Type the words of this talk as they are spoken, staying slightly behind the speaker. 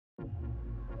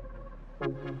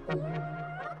Hello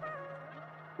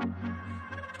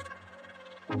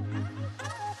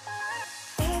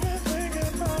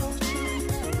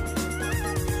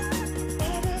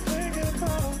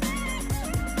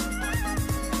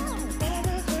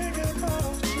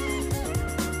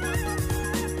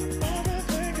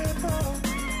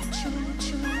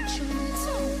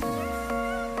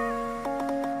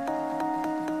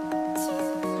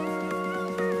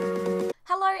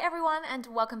everyone and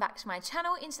welcome back to my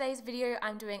channel. In today's video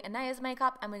I'm doing Anaya's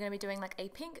makeup and we're going to be doing like a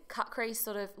pink cut crease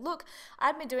sort of look.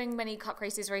 I've been doing many cut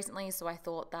creases recently, so I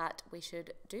thought that we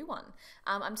should do one.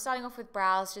 I'm starting off with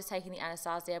brows, just taking the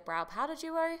Anastasia Brow Powder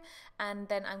Duo, and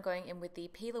then I'm going in with the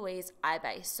P. Louise Eye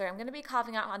Base. So I'm going to be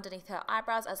carving out underneath her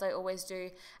eyebrows as I always do,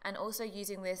 and also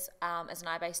using this as an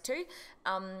eye base too.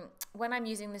 When I'm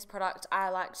using this product I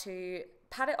like to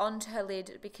pat it onto her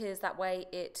lid because that way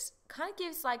it kind of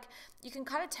gives, like, you can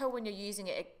kind of tell when you're using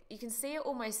it, you can see it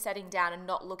almost setting down and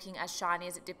not looking as shiny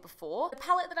as it did before. The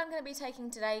palette that I'm going to be taking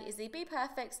today is the Be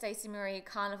Perfect Stacey Marie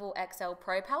Carnival XL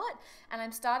Pro palette, and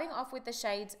I'm starting off with the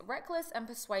shades Reckless and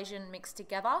Persuasion mixed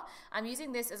together. I'm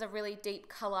using this as a really deep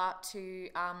color to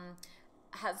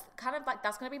has kind of like,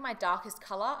 that's going to be my darkest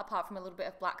color apart from a little bit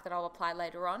of black that I'll apply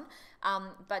later on,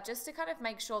 but just to kind of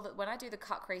make sure that when I do the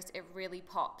cut crease it really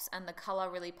pops and the color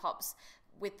really pops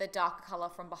with the darker color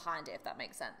from behind it, if that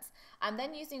makes sense. I'm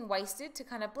then using Wasted to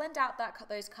kind of blend out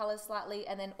those colors slightly,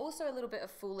 and then also a little bit of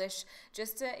Foolish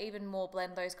just to even more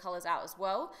blend those colors out as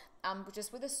well,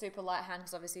 just with a super light hand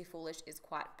because obviously Foolish is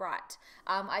quite bright.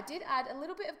 I did add a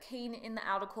little bit of Keen in the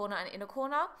outer corner and inner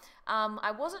corner.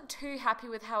 I wasn't too happy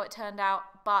with how it turned out,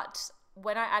 but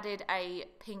when I added a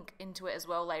pink into it as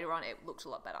well later on, it looked a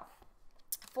lot better.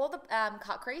 For the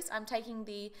cut crease, I'm taking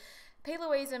the P.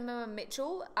 Louise and Mama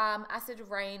Mitchell Acid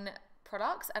Rain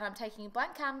products, and I'm taking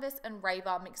Blank Canvas and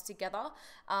Raver mixed together,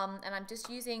 and I'm just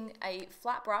using a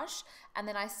flat brush, and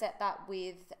then I set that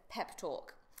with Pep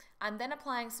Talk. I'm then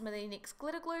applying some of the NYX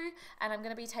glitter glue, and I'm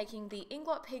going to be taking the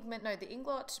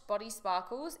Inglot Body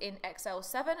Sparkles in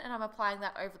XL7, and I'm applying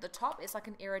that over the top. It's like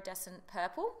an iridescent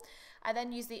purple. I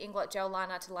then use the Inglot gel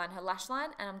liner to line her lash line,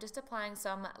 and I'm just applying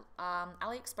some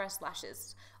AliExpress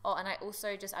lashes. Oh, and I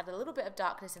also just added a little bit of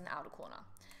darkness in the outer corner.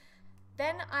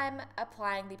 Then I'm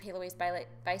applying the P. Louise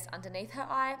base underneath her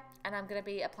eye, and I'm going to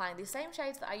be applying the same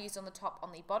shades that I used on the top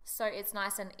on the bottom, so it's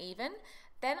nice and even.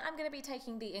 Then I'm going to be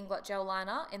taking the Inglot gel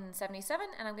liner in 77,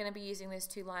 and I'm going to be using this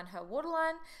to line her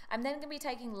waterline. I'm then going to be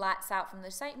taking Lights Out from the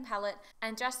same palette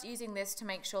and just using this to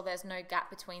make sure there's no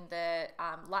gap between the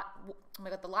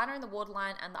the liner and the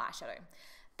waterline and the eyeshadow.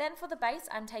 Then for the base,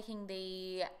 I'm taking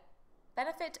the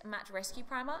Benefit Matte Rescue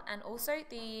Primer and also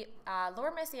the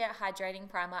Laura Mercier Hydrating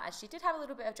Primer, as she did have a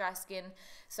little bit of dry skin,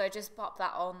 so just pop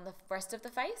that on the rest of the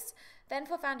face. Then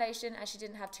for foundation, as she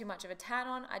didn't have too much of a tan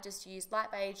on, I just used Light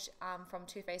Beige from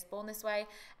Too Faced Born This Way,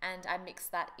 and I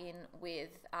mixed that in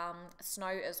with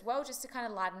Snow as well, just to kind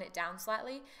of lighten it down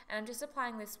slightly. And I'm just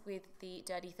applying this with the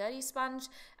Dirty 30 sponge.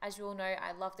 As you all know,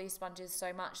 I love these sponges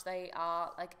so much, they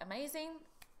are like amazing.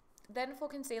 Then for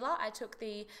concealer, I took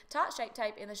the Tarte Shape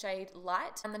Tape in the shade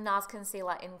Light and the NARS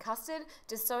Concealer in Custard,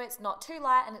 just so it's not too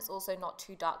light and it's also not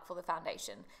too dark for the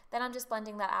foundation. Then I'm just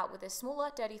blending that out with a smaller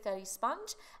Dirty 30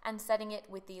 sponge and setting it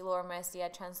with the Laura Mercier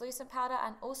Translucent Powder,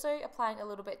 and also applying a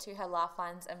little bit to her laugh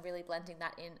lines and really blending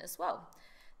that in as well.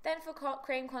 Then for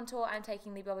cream contour, I'm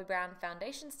taking the Bobbi Brown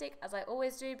foundation stick, as I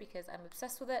always do because I'm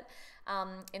obsessed with it,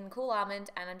 in Cool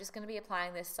Almond, and I'm just going to be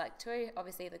applying this like to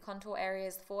obviously the contour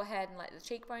areas, the forehead and like the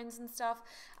cheekbones and stuff,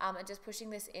 and just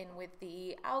pushing this in with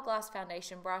the Hourglass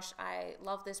foundation brush. I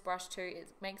love this brush too,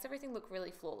 it makes everything look really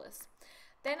flawless.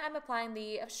 Then I'm applying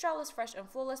the Australis Fresh and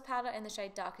Flawless powder in the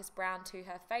shade Darkest Brown to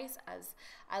her face, as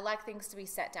I like things to be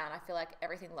set down. I feel like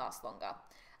everything lasts longer.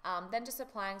 Then just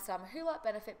applying some Hoola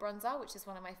Benefit Bronzer, which is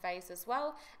one of my faves as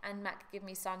well, and MAC Give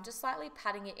Me Sun, just slightly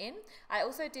patting it in. I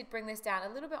also did bring this down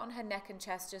a little bit on her neck and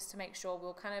chest just to make sure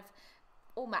we're kind of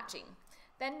all matching.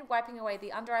 Then wiping away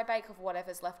the under eye bake of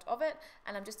whatever's left of it,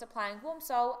 and I'm just applying Warm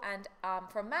Soul and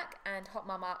from MAC and Hot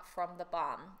Mama from The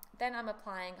Balm. Then I'm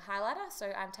applying highlighter,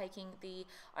 so I'm taking the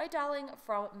Oh Darling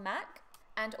from MAC,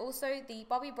 and also the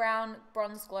Bobbi Brown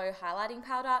Bronze Glow Highlighting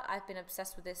Powder. I've been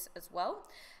obsessed with this as well.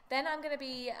 Then I'm going to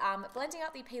be blending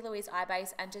out the P. Louise Eye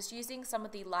Base and just using some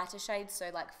of the lighter shades, so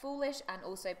like Foolish and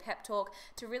also Pep Talk,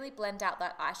 to really blend out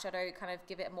that eyeshadow, kind of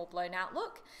give it a more blown out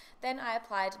look. Then I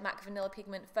applied MAC Vanilla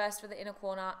Pigment first for the inner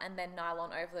corner and then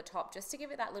Nylon over the top, just to give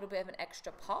it that little bit of an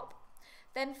extra pop.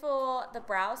 Then for the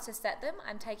brows, to set them,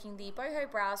 I'm taking the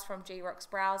Boho Brows from G-Rocks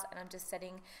Brows, and I'm just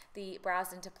setting the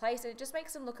brows into place, and it just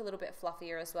makes them look a little bit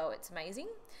fluffier as well. It's amazing.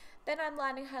 Then I'm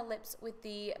lining her lips with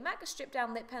the MAC Strip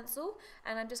Down Lip Pencil,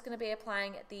 and I'm just going to be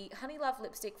applying the Honey Love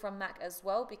lipstick from MAC as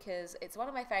well because it's one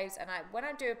of my faves, and when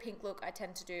I do a pink look, I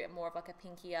tend to do more of like a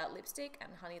pinkier lipstick,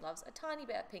 and Honey Love's a tiny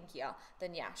bit pinkier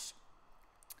than Yash.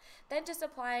 Then just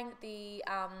applying the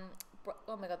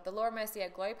oh my god, the Laura Mercier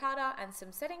Glow Powder and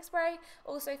some setting spray,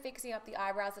 also fixing up the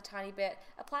eyebrows a tiny bit,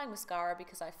 applying mascara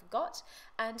because I forgot,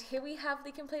 and here we have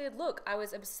the completed look. I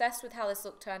was obsessed with how this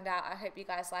look turned out. I hope you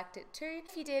guys liked it too.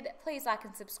 If you did, please like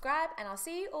and subscribe, and I'll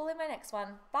see you all in my next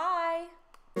one. Bye!